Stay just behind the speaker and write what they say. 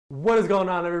What is going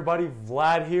on, everybody?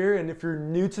 Vlad here, and if you're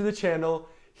new to the channel,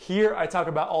 here I talk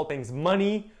about all things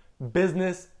money,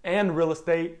 business, and real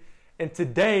estate. And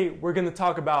today we're going to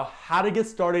talk about how to get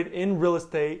started in real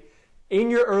estate in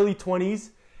your early 20s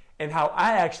and how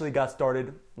I actually got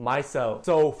started myself.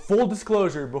 So full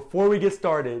disclosure, before we get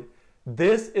started,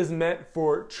 this is meant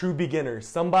for true beginners,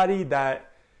 somebody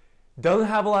that doesn't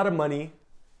have a lot of money,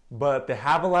 but they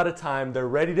have a lot of time, they're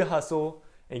ready to hustle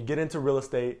and get into real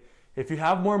estate. If you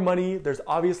have more money, there's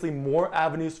obviously more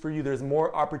avenues for you, there's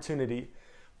more opportunity.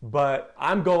 But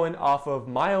I'm going off of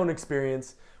my own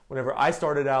experience. Whenever I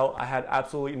started out, I had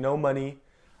absolutely no money.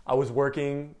 I was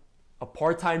working a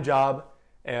part-time job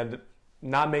and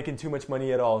not making too much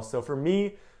money at all. So for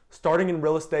me, starting in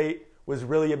real estate was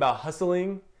really about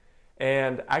hustling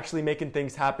and actually making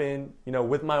things happen,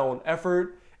 with my own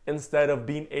effort instead of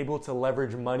being able to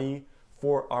leverage money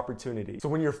for opportunity. So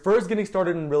when you're first getting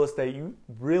started in real estate, you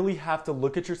really have to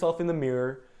look at yourself in the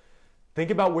mirror, think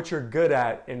about what you're good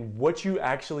at and what you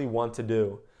actually want to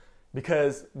do.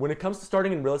 Because when it comes to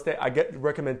starting in real estate, I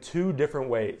recommend two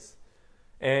different ways,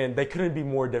 and they couldn't be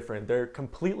more different. They're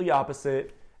completely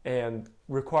opposite and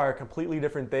require completely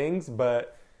different things,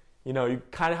 but you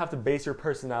kind of have to base your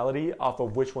personality off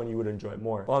of which one you would enjoy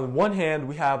more. On one hand,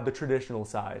 we have the traditional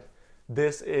side.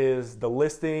 This is the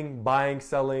listing, buying,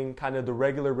 selling, kind of the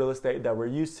regular real estate that we're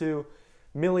used to.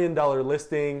 $1 million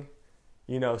listing,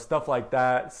 stuff like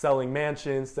that, selling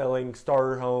mansions, selling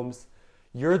starter homes.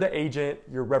 You're the agent,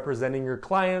 you're representing your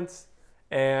clients,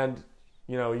 and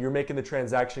you're making the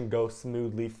transaction go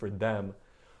smoothly for them.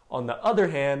 On the other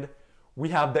hand, we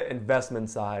have the investment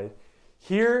side.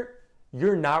 Here,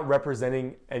 you're not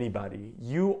representing anybody.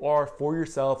 You are for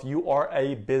yourself, you are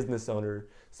a business owner.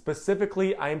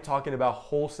 Specifically, I am talking about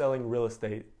wholesaling real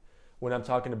estate when I'm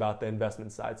talking about the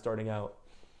investment side starting out.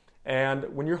 And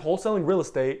when you're wholesaling real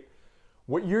estate,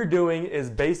 what you're doing is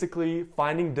basically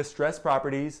finding distressed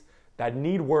properties that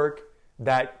need work,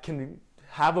 that can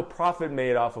have a profit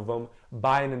made off of them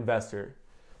by an investor.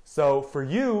 So for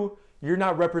you, you're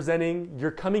not representing,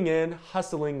 you're coming in,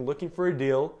 hustling, looking for a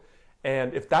deal.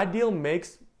 And if that deal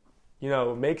makes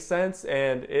sense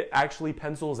and it actually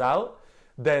pencils out,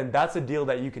 then that's a deal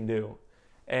that you can do.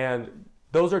 And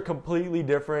those are completely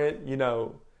different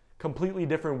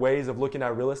ways of looking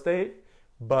at real estate,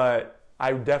 but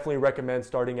I definitely recommend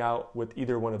starting out with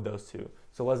either one of those two.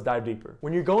 So let's dive deeper.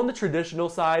 When you're going the traditional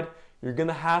side, you're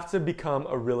gonna have to become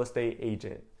a real estate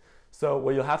agent. So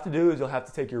what you'll have to do is you'll have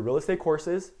to take your real estate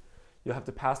courses, you'll have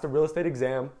to pass the real estate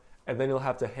exam, and then you'll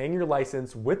have to hang your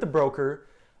license with the broker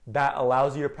that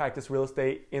allows you to practice real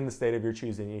estate in the state of your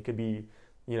choosing. It could be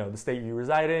the state you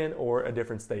reside in or a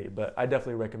different state, but I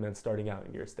definitely recommend starting out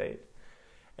in your state.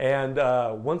 And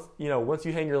once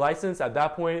you hang your license, at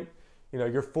that point,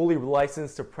 you're fully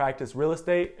licensed to practice real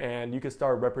estate, and you can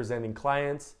start representing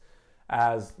clients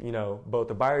as both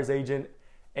the buyer's agent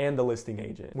and the listing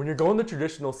agent. When you're going the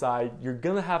traditional side, you're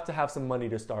gonna have to have some money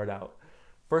to start out.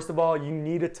 First of all, you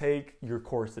need to take your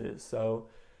courses. So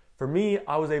for me,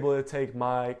 I was able to take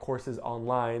my courses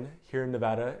online here in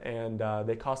Nevada, and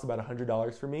they cost about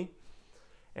 $100 for me.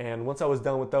 And once I was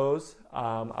done with those,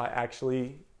 I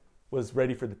actually was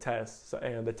ready for the test.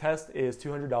 And the test is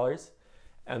 $200,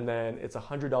 and then it's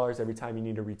 $100 every time you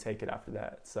need to retake it after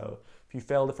that. So if you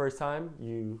fail the first time,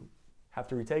 you have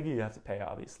to retake it, you have to pay,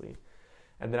 obviously.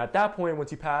 And then at that point, once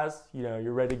you pass,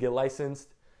 you're ready to get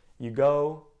licensed, you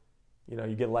go,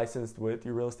 you get licensed with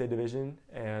your real estate division,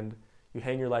 and you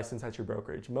hang your license at your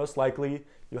brokerage. Most likely,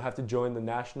 you'll have to join the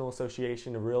National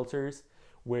Association of Realtors,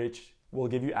 which will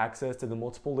give you access to the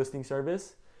multiple listing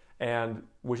service, and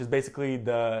which is basically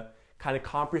the kind of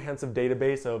comprehensive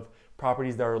database of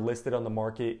properties that are listed on the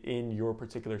market in your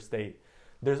particular state.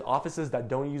 There's offices that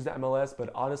don't use the MLS,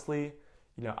 but honestly,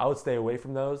 I would stay away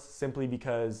from those simply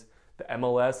because the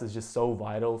MLS is just so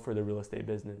vital for the real estate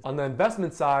business. On the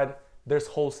investment side, there's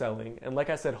wholesaling. And like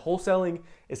I said, wholesaling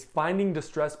is finding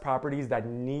distressed properties that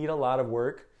need a lot of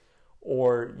work,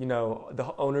 or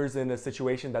the owner's in a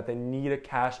situation that they need a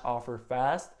cash offer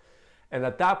fast. And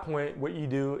at that point, what you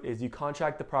do is you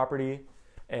contract the property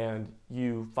and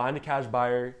you find a cash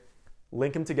buyer,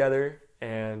 link them together,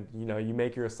 and you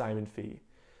make your assignment fee.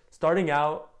 Starting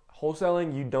out,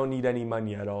 wholesaling, you don't need any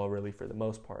money at all, really, for the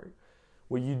most part.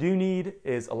 What you do need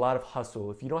is a lot of hustle.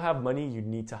 If you don't have money, you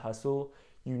need to hustle.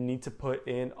 You need to put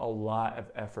in a lot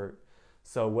of effort.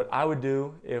 So what I would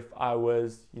do if I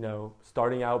was,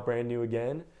 starting out brand new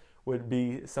again, would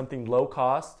be something low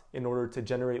cost in order to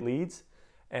generate leads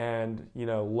and,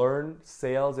 learn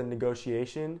sales and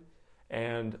negotiation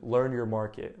and learn your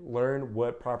market. Learn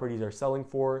what properties are selling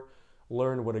for,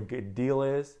 learn what a good deal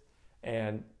is,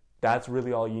 and That's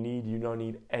really all you need. You don't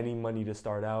need any money to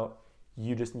start out.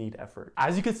 You just need effort.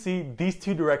 As you can see, these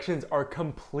two directions are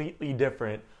completely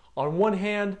different. On one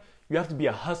hand, you have to be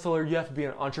a hustler, you have to be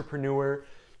an entrepreneur,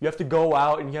 you have to go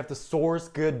out and you have to source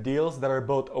good deals that are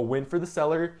both a win for the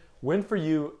seller, win for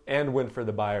you, and win for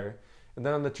the buyer. And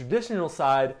then on the traditional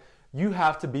side, you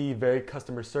have to be very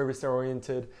customer service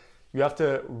oriented. You have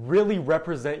to really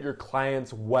represent your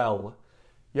clients well.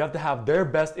 You have to have their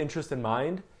best interest in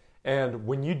mind. And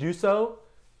when you do so,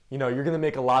 you're gonna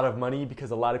make a lot of money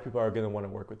because a lot of people are gonna wanna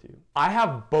work with you. I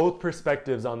have both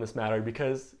perspectives on this matter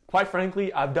because, quite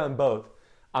frankly, I've done both.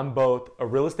 I'm both a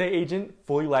real estate agent,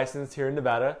 fully licensed here in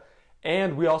Nevada,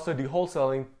 and we also do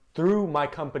wholesaling through my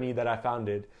company that I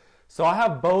founded. So I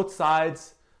have both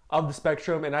sides of the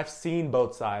spectrum and I've seen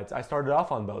both sides. I started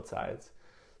off on both sides.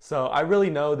 So I really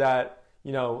know that,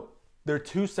 they're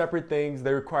two separate things.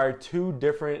 They require two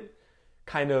different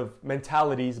kind of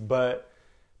mentalities, but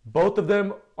both of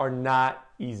them are not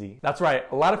easy. That's right.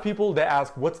 A lot of people, they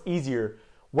ask, what's easier?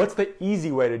 What's the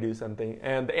easy way to do something?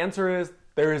 And the answer is,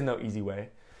 there is no easy way.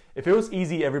 If it was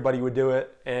easy, everybody would do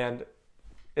it, and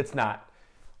it's not.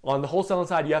 On the wholesaling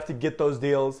side, you have to get those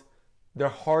deals. They're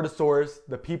hard to source.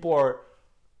 The people are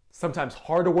sometimes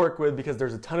hard to work with because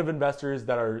there's a ton of investors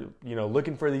that are,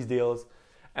 looking for these deals.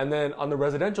 And then on the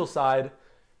residential side,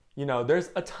 there's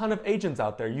a ton of agents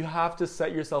out there. You have to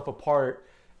set yourself apart.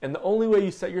 And the only way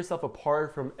you set yourself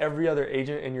apart from every other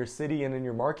agent in your city and in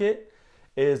your market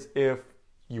is if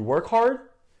you work hard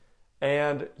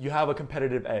and you have a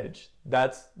competitive edge.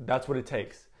 That's what it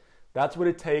takes. That's what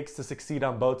it takes to succeed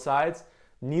on both sides.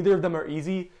 Neither of them are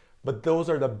easy, but those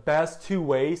are the best two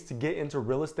ways to get into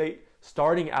real estate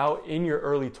starting out in your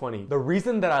early 20s. The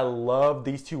reason that I love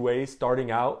these two ways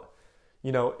starting out,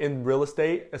 in real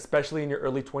estate, especially in your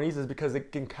early 20s, is because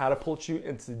it can catapult you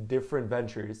into different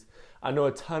ventures. I know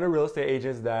a ton of real estate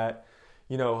agents that,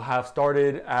 have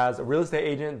started as a real estate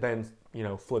agent, then,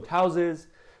 flipped houses,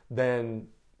 then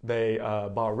they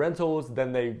bought rentals,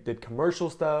 then they did commercial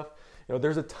stuff.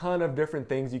 There's a ton of different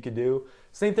things you could do.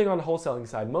 Same thing on the wholesaling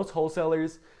side. Most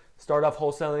wholesalers start off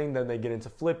wholesaling, then they get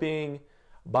into flipping,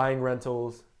 buying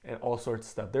rentals, and all sorts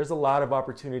of stuff. There's a lot of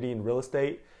opportunity in real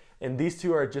estate. And these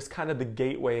two are just kind of the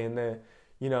gateway and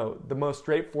the most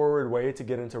straightforward way to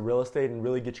get into real estate and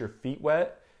really get your feet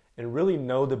wet and really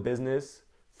know the business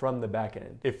from the back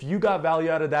end. If you got value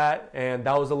out of that and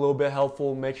that was a little bit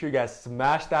helpful, make sure you guys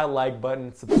smash that like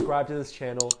button, subscribe to this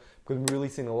channel because we're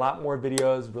releasing a lot more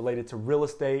videos related to real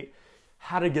estate,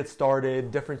 how to get started,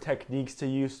 different techniques to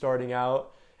use starting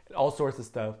out, and all sorts of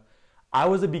stuff. I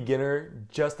was a beginner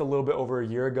just a little bit over a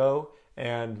year ago,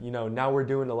 and now we're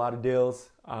doing a lot of deals.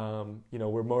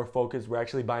 We're more focused. We're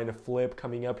actually buying a flip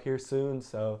coming up here soon,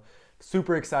 so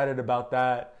super excited about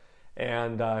that.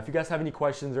 And if you guys have any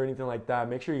questions or anything like that,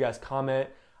 make sure you guys comment.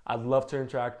 I'd love to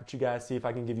interact with you guys, see if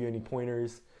I can give you any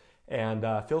pointers. And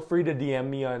feel free to DM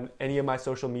me on any of my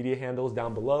social media handles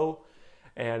down below,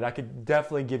 and I could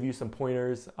definitely give you some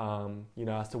pointers,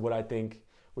 as to what I think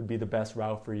would be the best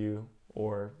route for you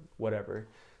or whatever.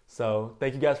 So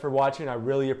thank you guys for watching. I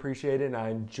really appreciate it, and I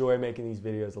enjoy making these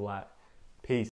videos a lot. Peace.